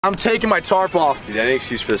I'm taking my tarp off. Dude, any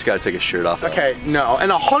excuse for this guy to take his shirt off. Okay, no. And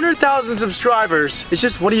 100,000 subscribers. It's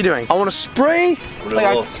just, what are you doing? I want to spray. Like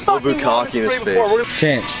a little bukkake in his face.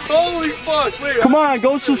 Can't. Holy fuck, wait. Come on,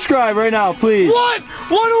 go subscribe right now, please. One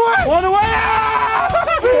away! One away!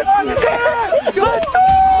 Let's go!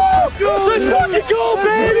 Let's fucking go,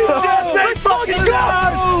 baby! Let's fucking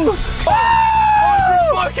go!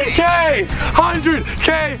 100K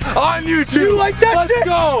on YouTube. You like that shit? Let's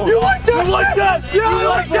go. You like that? You like that? You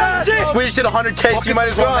like that shit? We just did 100K, so you might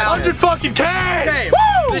as well. 100 fucking K.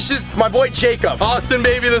 Woo! This is my boy Jacob. Austin,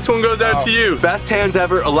 baby, this one goes out to you. Best hands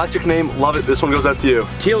ever, electric name, love it. This one goes out to you.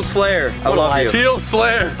 Teal Slayer, I love you. Teal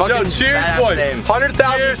Slayer. Yo, cheers, boys.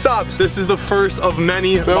 100,000 subs. This is the first of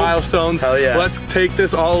many milestones. Hell yeah. Let's take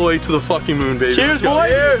this all the way to the fucking moon, baby. Cheers, boys.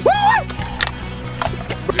 Cheers.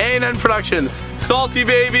 A&N Productions. Salty,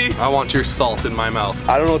 baby. I want your salt in my mouth.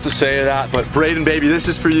 I don't know what to say to that, but Braden, baby, this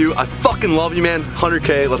is for you. I fucking love you, man.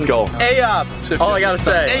 100K, let's go. Hey up. All I gotta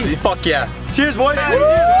say. Hey. Fuck yeah. Cheers, boys.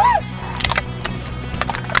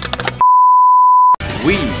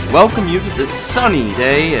 We welcome you to this sunny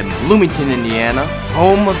day in Bloomington, Indiana,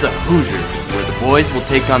 home of the Hoosiers, where the boys will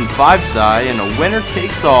take on PHI PSI in a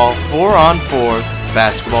winner-takes-all 4-on-4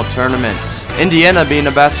 basketball tournament. Indiana being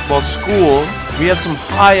a basketball school, we have some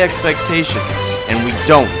high expectations, and we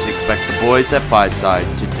don't expect the boys at PHI PSI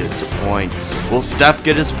to disappoint. Will Steph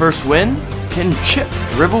get his first win? Can Chip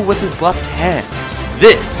dribble with his left hand?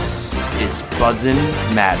 This is Buzzin'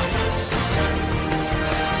 Madness.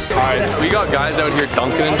 Alright, so we got guys out here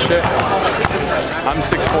dunking and shit. I'm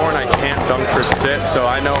 6'4" and I can't dunk for shit, so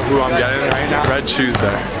I know who I'm getting right now. Red shoes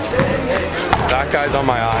there. That guy's on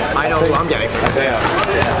my eye. I know who I'm getting. Isaiah.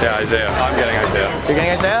 Yeah, Isaiah. I'm getting Isaiah. You're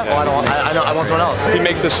getting Isaiah? Yeah. Well, I want someone else. If he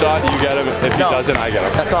makes a shot, you get him. If he doesn't, I get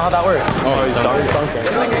him. That's not how that works. Oh, he's dunking.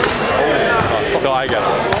 So I get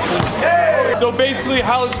him. So basically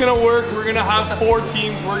how it's gonna work, we're gonna have 4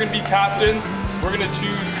 teams. We're gonna be captains. We're gonna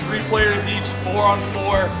choose 3 players each,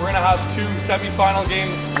 4-on-4. We're gonna have 2 semi-final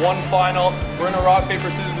games, 1 final. We're gonna rock, paper,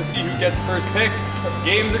 scissors to see who gets first pick.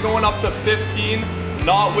 Games are going up to 15,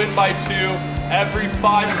 not win by 2. Every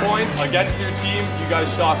 5 points against your team, you guys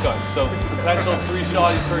shotgun. So potential 3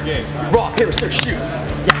 shotties per game. Rock, paper, scissors, shoot.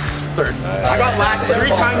 Yes, third. I got last 3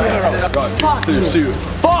 times in a row. Fuck. Shoot.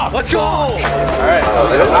 Fuck. Let's go. All right.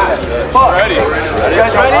 Ready? You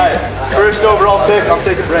guys ready? First overall pick, I'm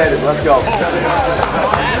taking Brandon. Let's go.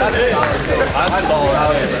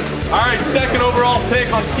 All right, second overall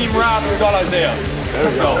pick on Team Rap, we got Isaiah.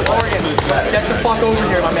 Let's go. Get the fuck over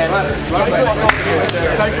here, my man. Get the fuck over here.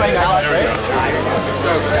 Start playing out, right?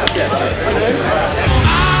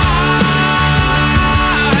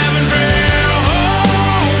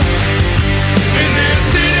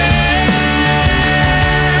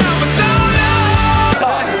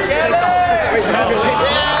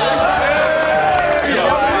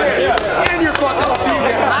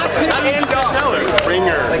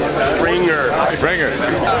 Ringer.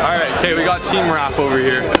 All right, okay, we got Team Rap over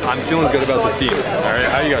here. I'm feeling good about the team. All right,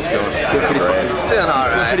 how you guys feeling? Feeling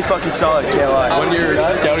alright. Pretty fucking solid, can't lie. When you're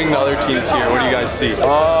scouting the other teams here, what do you guys see?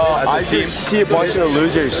 I just see a bunch of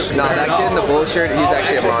losers. No, that kid in the bull shirt, he's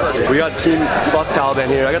actually a monster. We got Team Fuck Taliban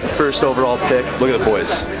here. I got the first overall pick. Look at the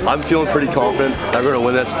boys. I'm feeling pretty confident that we're gonna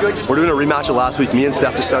win this. We're doing a rematch of last week. Me and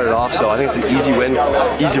Steph just started off, so I think it's an easy win,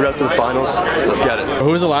 easy route to the finals. So let's get it. Who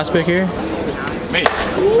was the last pick here? Me.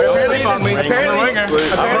 Don't sleep on me. I'm a ringer.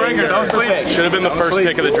 I'm a ringer. Don't sleep. Should have been the first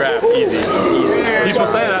pick of the draft. Easy. People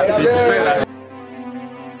say that. People say that.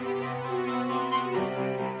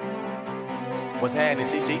 What's happening,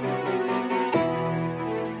 TT?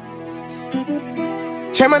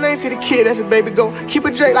 Change my name to the kid, that's a baby go. Keep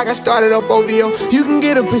it Drake like I started up OVO. You can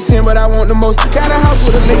get a percent, but I want the most. Got a house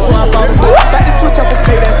with a lake, so I bought a boat. Got to switch up the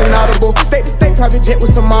play, that's an audible. State to state, private jet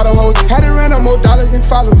with some model hoes. Had to run up more dollars than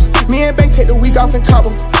followers. Me and Bank take the week off in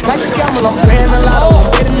Cabo. Like a gamble, I'm playing a lot of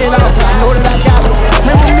them. Betting it out, I know that I got it.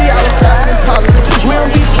 Remember me, I was driving in Pollard. We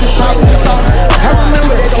don't beef, this problem is solved. I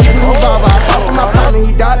remember that don't be revolver. I fought for my partner,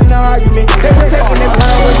 he died in an argument. They was taking this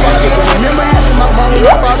line with pocket. Remember asking my mom and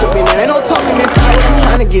my father been there. Ain't no talking this time, what you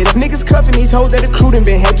trying to get it. Niggas cuffing these hoes that the crew done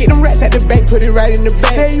been had. Get them rats at the bank, put it right in the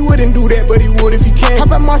bank. Say he wouldn't do that, but he would if he can. How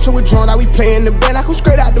about Macho with John, now we playing the band. I come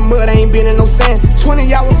straight out the mud, I ain't been in no sand. 20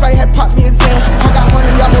 y'all with fight, had popped me a Zan. I got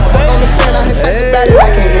 100 y'all been fucked on the sand. I had think about it, I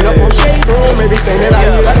can't end up on shade room. Everything that I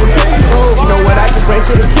hear, I can pay for. You know what I can bring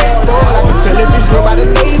to the table. I can tell if it's real by the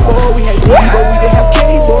label. We had TV, but we didn't have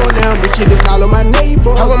cable. Now I'm richer than all of my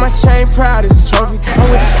neighbors. I wear my chain proud as a trophy. I'm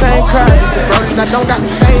with the same crowd as the brothers. I don't got the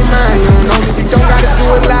same mind, you don't know me. You don't gotta do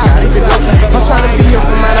it live, keep it low. I'm trying to be here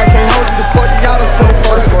for mine, I can't hold you. The $40,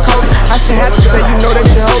 24 for Kobe. I should have to say, you know that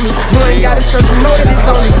you hold me. You ain't gotta search, you know that it's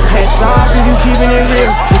on me. Hats off if you keeping it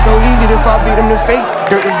real. It's so easy to fall victim to fate.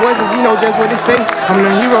 Dirt the voices, you know just what to say. I'm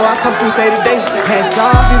the hero, I come through say today. Hats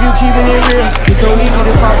off if you keeping it real. It's so easy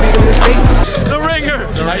to fall victim to fate. The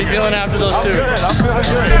ringer. How you feeling after those two? I'm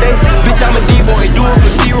feeling good. Bitch, I'm a D-boy, do it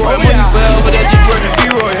for T-Roy. Money forever, that's just worth the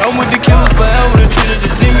B-Roy. I'm with the killers forever, the cheaters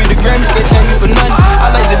just see me. The Grammys can't change me for nothing.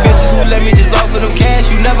 I like the bitches who let me just offer them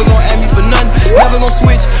cash. You never gon' ask me for nothing. Never gon'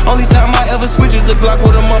 switch. Only time I ever switch is a Glock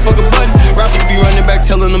with a motherfucker button. Rappers be running back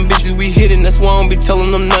telling them bitches we hitting. That's why I don't be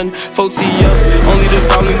telling them nothing. 4T up, only to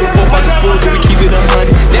follow me before pockets full, do we keep it 100.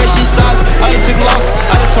 That shit solid, I done took loss.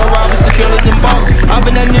 I done told robbers to killers and boss. I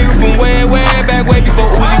been that nigga from way back, way before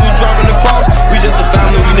Uzi was dropping the cross. We just a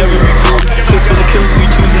family, we never recruit. Click for the killers, we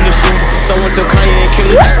choosing to shoot. Someone tell Kanye and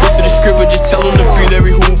killer to stick to the script, but just tell them to free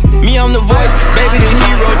every hoop. Me, I'm the voice, baby, the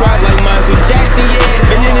hero, rock like Michael Jackson, yeah.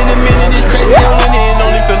 Been in a minute, it's crazy, I'm winning.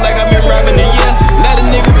 Only feel like I've been rapping a year. Let a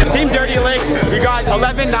nigga. Team Dirty Licks, we got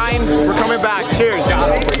 11-9. We're coming back. Cheers.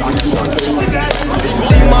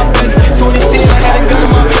 My best. 2010, I had a gun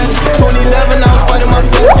in my best. 2011, I was fighting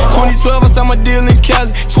myself. 2012, I signed my deal in Cali.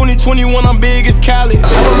 2021, I'm big as Cali. I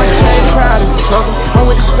don't make the same crowd as the trouble. I'm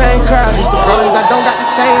with the same crowd as the brothers. I don't got the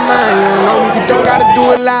same mind. You don't know me. You don't gotta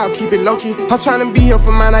do it loud. Keep it low key. I'm trying to be here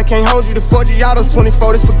for mine. I can't hold you. The 40 autos,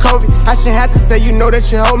 24 this for Kobe. I should have to say, you know that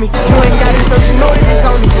you hold me. You ain't got it, so you know that it's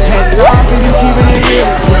on me. Hats off if you keeping it real.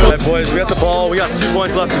 Alright, boys, we got the ball. We got 2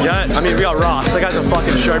 points left to get. I mean, we got Ross. That guy's a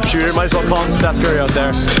fucking sharpshooter. Might as well call him Steph Curry out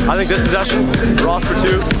there. I think this possession, Ross for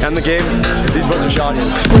 2, and the game. These boys are shotty.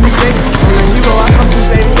 I'm the hero, I come through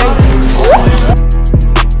say today.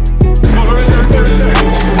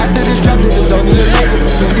 After this drop, niggas on the label.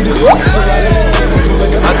 You see the pieces right on the table.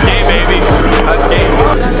 That's game, baby. That's game.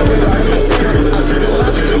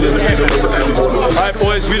 Alright,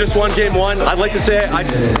 boys, we just won game 1. I'd like to say I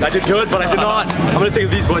did good, but I did not. I'm gonna take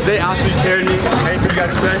these boys. They absolutely carried me. Anything you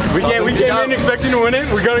guys to say? We came in expecting to win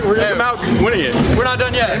it. We're gonna come out winning it. We're not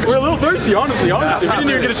done yet. We're a little thirsty, honestly. We didn't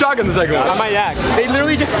even get a shotgun the second one. I might yak. They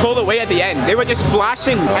literally just pulled away at the end. They were just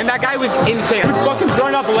splashing, and that guy was insane. He was fucking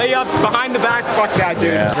throwing up layups behind the back. Fuck that,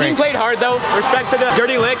 dude. Yeah. Team played hard though. Respect to the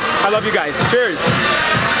Dirty Licks. I love you guys. Cheers.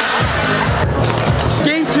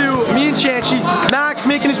 Game 2, me and Chanchy. Max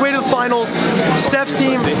making his way to the finals. Steph's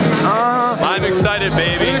team. I'm excited,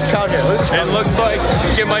 baby. Look at this crowd here. It looks like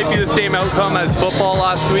it might be the same outcome as football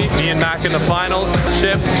last week. Me and Mac in the finals.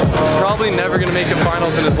 Chip, probably never gonna make it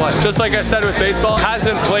finals in his life. Just like I said with baseball,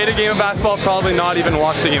 hasn't played a game of basketball, probably not even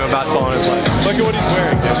watched a game of basketball in his life. Look at what he's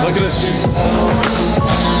wearing, dude. Look at his shoes.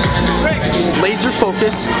 Laser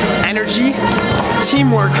focus, energy,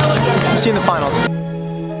 teamwork. See you in the finals.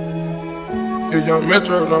 If young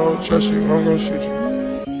Metro don't trust you, I'm gonna shoot you.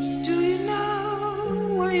 Do you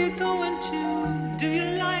know where you're going to? Do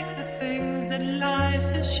you like the things that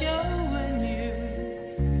life is showing you?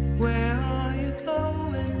 Where are you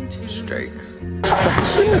going to? Straight.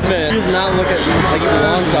 Man, he does not look at like he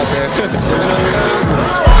belongs out there.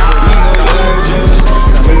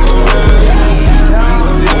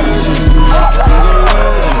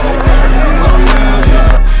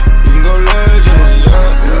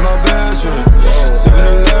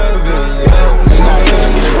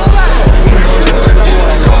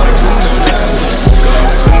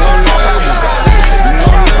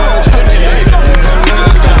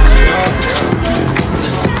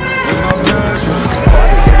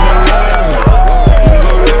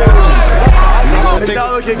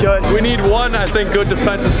 We need one, I think, good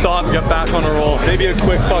defensive stop and get back on a roll. Maybe a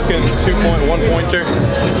quick fucking 1-pointer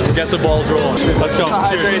to get the balls rolling. Let's go.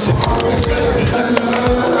 Cheers.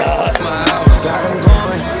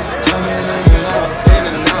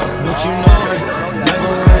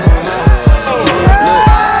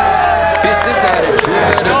 This is not a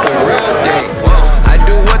drill, this the real thing. I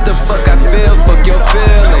do what the fuck I feel, fuck your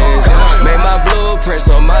feelings. Made my blueprint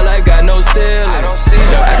so my life got no ceilings.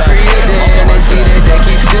 I create the energy that they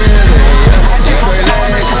keep stealing. Detroit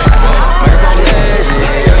legend, microphone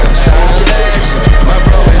legend, shine a legend. My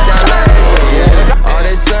bro is John Legend. All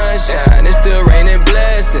this sunshine, it's still raining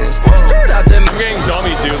blessings. Screwed out them. I'm getting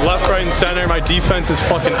dummy, dude. Left, right, and center. My defense is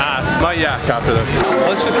fucking ass. Might yak after this.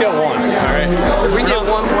 Let's just get one, alright? We get 1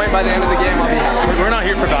 point by the end of the game. We're not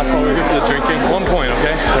here for basketball, we're here for the drinking. 1 point,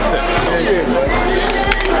 okay? That's it.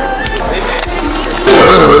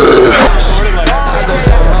 I go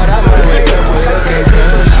so hard, I might wake up with a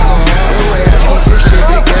concussion. The way I piece this shit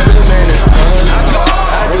together, man, it's puzzling.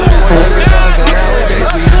 I do this for the cause, and nowadays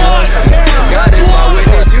we hustle. God is my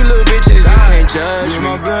witness, you little bitches, you can't judge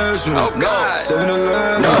me. Oh God,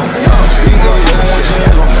 7-Eleven. No, we go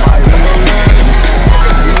legend. We go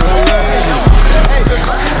legend. We go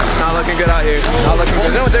legend.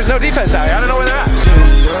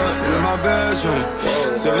 best friend.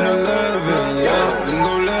 7-Eleven, yeah, we can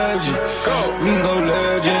go legend. We can go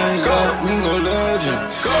legend, yeah, we can go legend.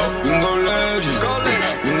 We can go legend,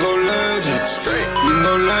 we can go legend. We can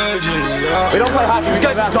go legend, yeah. We don't play hockey, these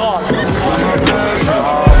guys are dogs. We my best friend.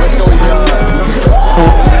 7-Eleven, we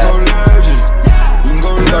can go legend. We can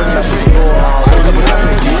go legend.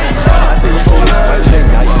 7-Eleven, we can go legend.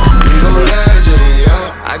 We go legend,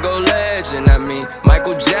 yeah. I go legend, I mean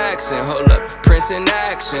Michael Jackson. Hold up, Prince in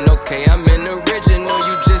action. Okay, I'm an original,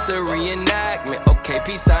 you just a reenactment. Okay,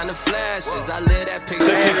 peace on the flashes. I live that picture.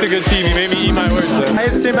 It's a good team. He made me eat my words there. I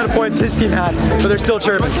had the same amount of points his team had, but they're still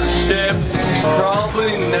chirping. Dip.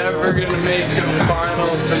 Probably never gonna make the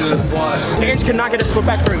finals in this life. You guys could not get a put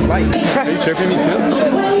back for his life. Are you chirping me too?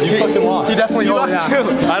 You fucking lost. He definitely lost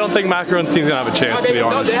too. I don't think Macaron's team's gonna have a chance, to be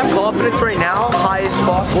honest. They have confidence right now, high as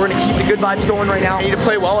fuck. We're gonna keep the good vibes going right now. I need to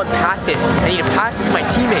play well and pass it. I need to pass it to my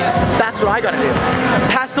teammates. That's what I gotta do.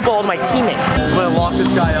 Pass the ball to my teammates. I'm gonna lock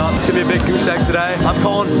this guy up. It's gonna be a big goose egg today. I'm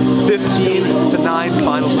calling 15-9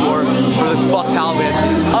 final score for the fuck Taliban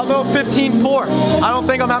team. I'll go 15-4. I don't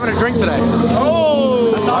think I'm having a drink today.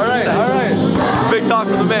 Oh! All right, all right. It's big talk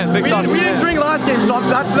from the man. Big talk from the man. We didn't drink last game, so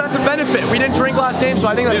that's a benefit. We didn't drink last game, so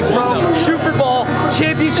I think that's pro. Shoot for ball,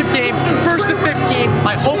 championship game, 1st to 15.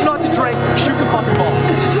 I hope not to drink. Shoot the fucking ball.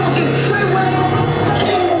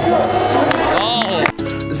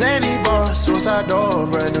 Zany boss, suicide door,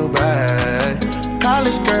 brand new bag.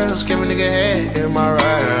 College girls, give a nigga head in my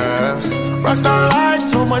raps. Rockstar life,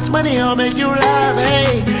 so much money, I'll make you laugh.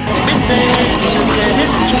 Hey, bitch, they hate me, okay,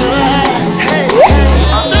 this is true. Hey,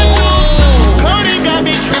 I'm the juice, Cody got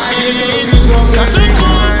me tripping. Got the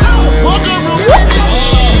coupe, walk the roof,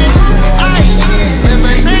 ice,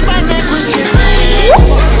 lemonade, my neck was tripping.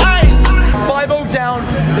 Ice. 5-0 down,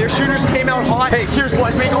 their shooters came out hot. Hey, cheers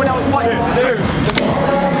boys, we ain't going down with fight. Cheers.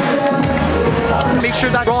 Make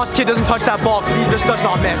sure that Ross kid doesn't touch that ball, because he just does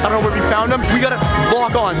not miss. I don't know where we found him. We gotta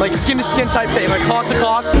lock on, like skin to skin type thing, like cock to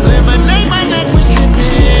cock. Lemonade, my neck was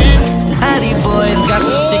tripping. Addy boys got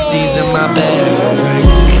some 60s in my bag.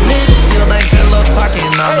 Niggas feel like pillow talking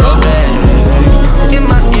on the bed. In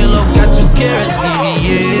my earlobe got 2 carats,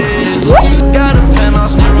 VVS. Got a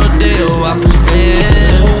penthouse near Rodeo off the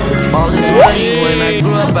stairs. All this money when I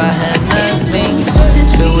grew up I had nothing.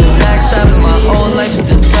 Filled with backstabbing, my whole life's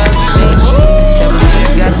disgusting.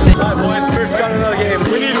 Alright boys, Spirit's got another game.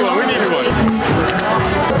 We need one, we need one.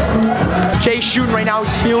 Jay's shooting right now,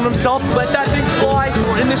 he's feeling himself. Let that thing fly.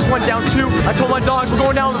 We're in this one down 2. I told my dogs we're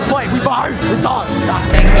going down to the fight. We behind the dogs.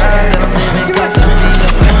 Thank God that I'm living comfortably.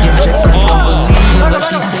 Get checks, I don't believe, but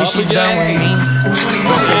she say she done with me.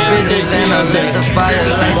 Bust some bridges and I lit the fire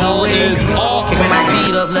like the way. Kick my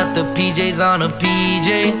feet up, left the PJs on a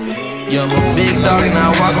PJ. Yeah, I'm a big dog and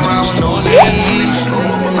I walk around with no leash.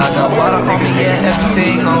 I got water on me, yeah,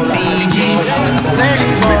 everything on Fiji.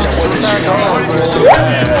 Zany boss, suicide door, brand new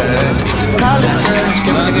bag. College girls,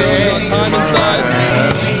 give a nigga head in my raps.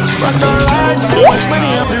 Rockstar life, so much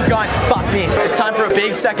money. New gun, fuck me. It's time for a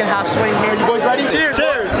big second half swing here. You boys ready? Cheers.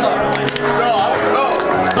 Cheers.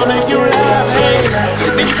 I'll make you laugh, hey.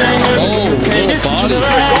 Bitch, they hate me, okay, this is true.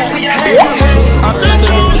 Hey, hey, I'm the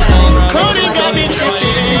juice, Cody got me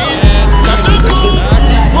tripping. Got the coupe,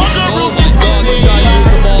 walk the roof is missing.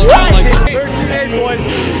 Ice. 13-8 boys,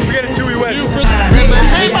 we get a 2, we win.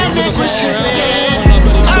 Lemonade, my neck was tripping.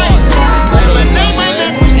 Ice. Lemonade, my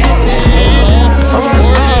neck was tripping.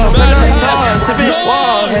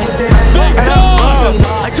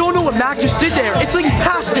 I don't know what Mac just did there. It's like he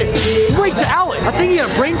passed it right to Alec. I think he had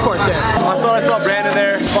a brain fart there. I thought I saw Brandon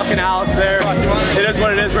there, fucking Alex there. It is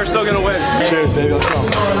what it is, we're still gonna win. Cheers, baby, let's go.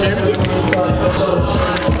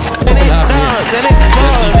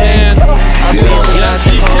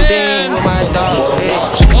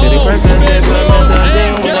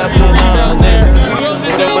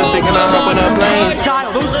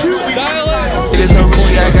 Those 2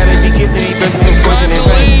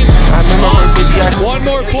 One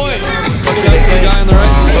more point. The guy on the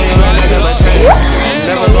right.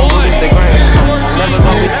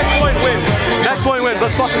 Next point wins. Next point wins.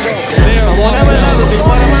 Let's fucking go.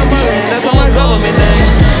 That's on my government name.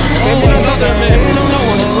 Baby, no government. No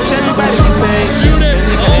one. Wish everybody could pay. Shoot it.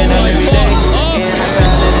 He's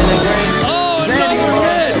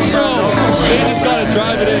got to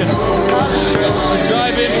drive it in.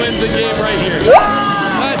 Drive in wins the game right here.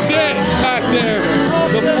 That's it. Back there.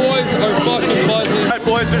 The boys are fucking buzzing. Alright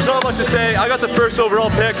boys, there's not much to say. I got the 1st overall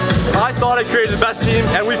pick. I thought I created the best team,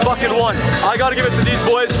 and we fucking won. I gotta give it to these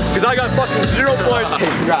boys, because I got fucking 0 points.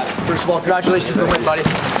 Hey, congrats. First of all, congratulations on the win, buddy.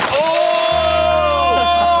 Oh!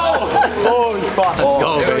 Holy fuck. Let's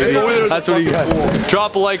go, baby. That's what you got.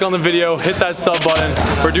 Drop a like on the video, hit that sub button.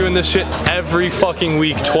 We're doing this shit every fucking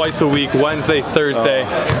week, twice a week, Wednesday, Thursday.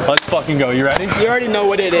 Let's fucking go. You ready? You already know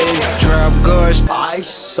what it is. Trap gush. I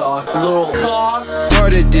suck, little cock.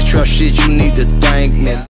 Started this trap shit, you need to thank me.